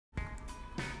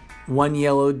One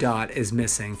yellow dot is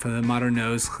missing from the Modern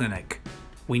Nose Clinic.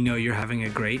 We know you're having a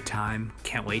great time.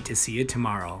 Can't wait to see you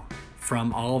tomorrow.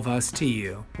 From all of us to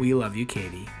you, we love you,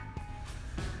 Katie.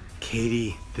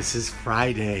 Katie, this is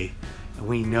Friday, and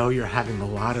we know you're having a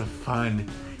lot of fun.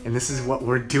 And this is what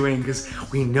we're doing because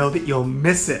we know that you'll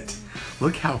miss it.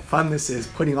 Look how fun this is,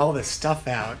 putting all this stuff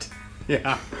out.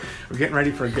 Yeah, we're getting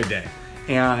ready for a good day.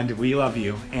 And we love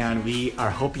you, and we are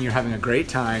hoping you're having a great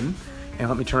time. And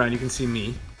let me turn around, you can see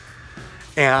me.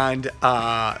 And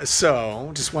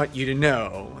so just want you to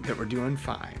know that we're doing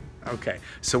fine. Okay,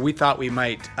 so we thought we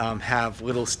might have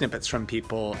little snippets from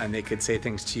people and they could say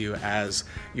things to you as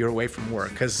you're away from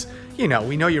work, because you know,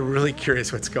 we know you're really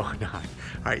curious what's going on.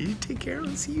 All right, you take care,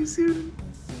 we'll see you soon.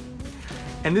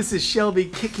 And this is Shelby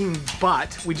kicking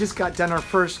butt. We just got done our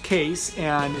first case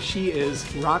and she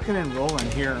is rocking and rolling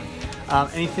here.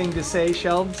 Anything to say,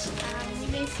 Shelbs?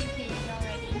 We miss you, Katie,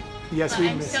 already. Yes,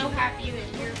 we miss you. I'm so happy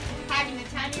that you're having the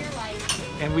time of your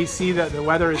life. And we see that the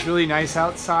weather is really nice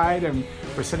outside, and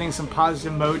we're sending some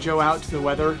positive mojo out to the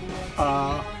weather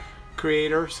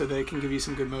creator so they can give you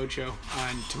some good mojo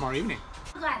on tomorrow evening.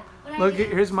 Look,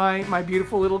 here's my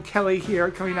beautiful little Kelly here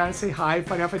coming down to say hi,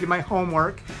 find out if I did my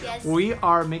homework. Yes. We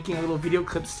are making little video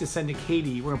clips to send to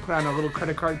Katie. We're gonna put on a little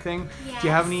credit card thing. Yes. Do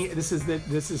you have any? This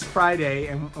is Friday,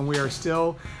 and we are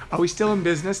still. Are we still in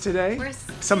business today? We're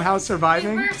somehow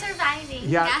surviving. We're surviving.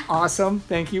 Yeah, awesome.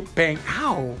 Thank you. Bang.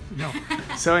 Ow. No.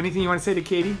 So anything you want to say to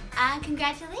Katie?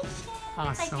 Congratulations.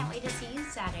 Awesome. I can't wait to see you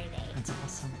Saturday. That's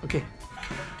awesome. Okay.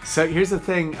 So here's the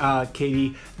thing,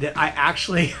 Katie, that I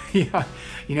actually, yeah,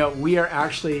 you know, we are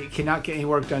actually cannot get any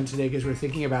work done today because we're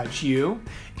thinking about you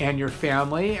and your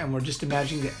family, and we're just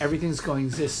imagining that everything's going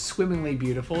just swimmingly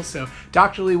beautiful. So,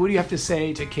 Dr. Lee, what do you have to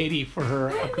say to Katie for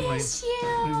her upcoming? We miss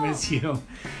you. We miss you.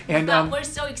 And we're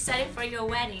so excited for your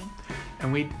wedding.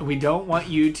 And we don't want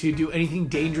you to do anything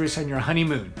dangerous on your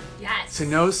honeymoon. Yes. So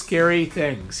no scary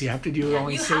things. You have to do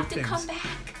only safe things. You have to come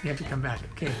back. You have to come back.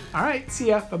 Okay. All right. See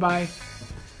ya. Bye-bye.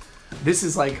 This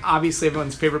is like obviously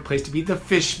everyone's favorite place to be, the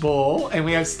fishbowl. And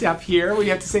we have Steph here. What do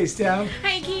you have to say, Steph?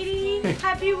 Hi, Katie.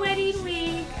 Happy wedding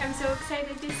week. I'm so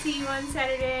excited to see you on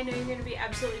Saturday. I know you're going to be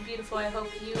absolutely beautiful. I hope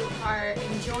you are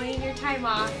enjoying your time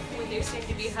off with your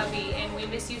soon-to-be hubby. And we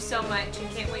miss you so much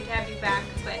and can't wait to have you back.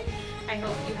 But I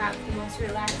hope you have the most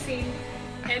relaxing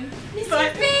and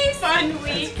fun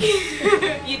week.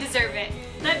 You deserve it.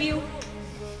 Love you.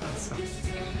 Awesome.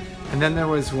 And then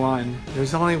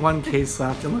there's only one case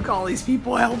left, and look, all these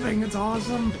people helping. It's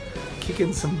awesome.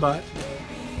 Kicking some butt.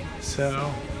 So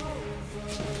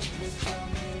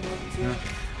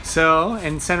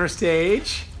and center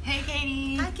stage. Hey,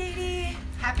 Katie. Hi, Katie.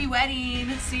 Happy wedding.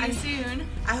 See you soon.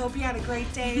 I hope you had a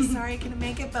great day. Sorry I couldn't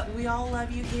make it, but we all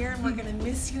love you here, and we're going to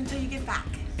miss you until you get back.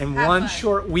 In Have one fun.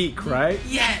 short week, right?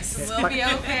 Yes. We'll be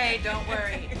okay. Don't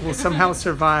worry. We'll somehow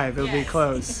survive. It'll be Yes.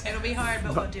 close. It'll be hard,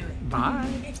 but we'll do it.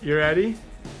 Bye. You ready?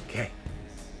 Okay.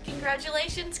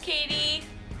 Congratulations, Katie.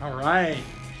 All right.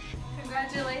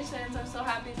 Congratulations. I'm so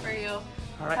happy for you.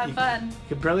 All right. Have fun.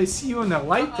 You can barely see you in the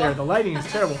light there. The lighting is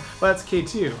terrible. Well, that's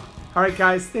K2. All right,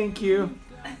 guys. Thank you.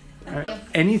 All right.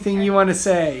 Anything you want to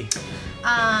say?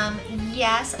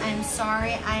 Yes, I'm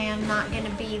sorry I am not going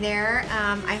to be there.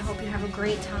 I hope you have a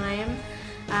great time.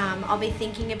 I'll be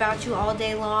thinking about you all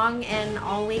day long and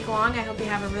all week long. I hope you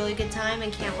have a really good time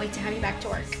and can't wait to have you back to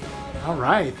work. All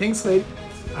right. Thanks, lady.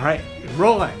 All right.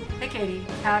 Rolling. Hey Katie,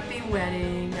 happy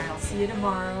wedding. I'll see you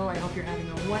tomorrow. I hope you're having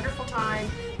a wonderful time,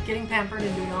 getting pampered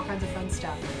and doing all kinds of fun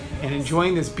stuff. And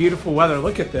enjoying this beautiful weather.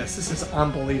 Look at this. This is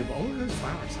unbelievable. Oh, there's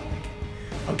flowers. I like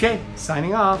it. Okay,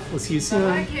 signing off. We'll see you soon.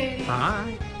 Bye, Katie.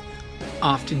 Bye.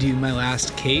 Off to do my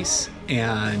last case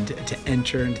and to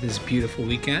enter into this beautiful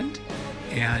weekend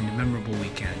and memorable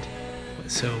weekend.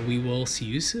 So we will see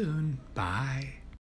you soon. Bye.